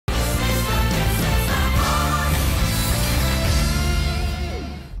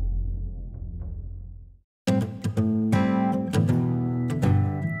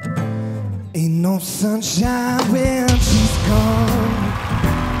no sunshine when she's gone.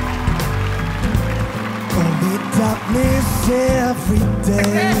 Only darkness every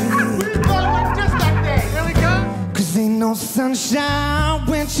day. Just that day. There we go. 'Cause ain't no sunshine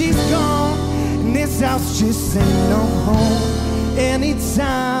when she's gone. And this house just ain't no home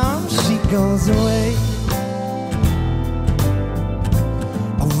anytime she goes away.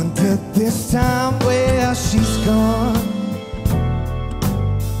 I wonder this time where she's gone.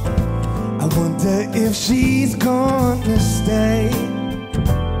 I wonder if she's gonna stay.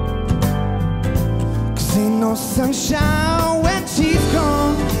 'Cause ain't no sunshine when she's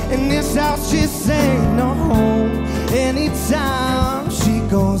gone. And this house just ain't no home anytime she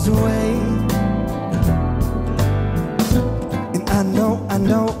goes away. And I know, I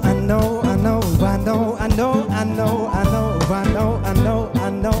know, I know, I know, I know, I know, I know, I know, I know, I know, I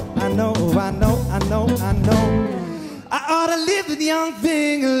know, I know, I know, I know, I know. I ought to leave the young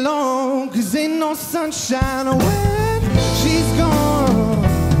thing alone, 'cause ain't no sunshine when she's gone.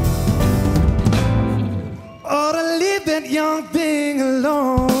 Ought to leave that young thing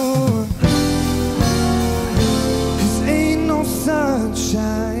alone, 'cause ain't no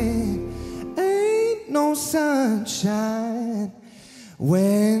sunshine, ain't no sunshine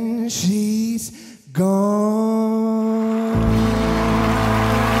when she's gone.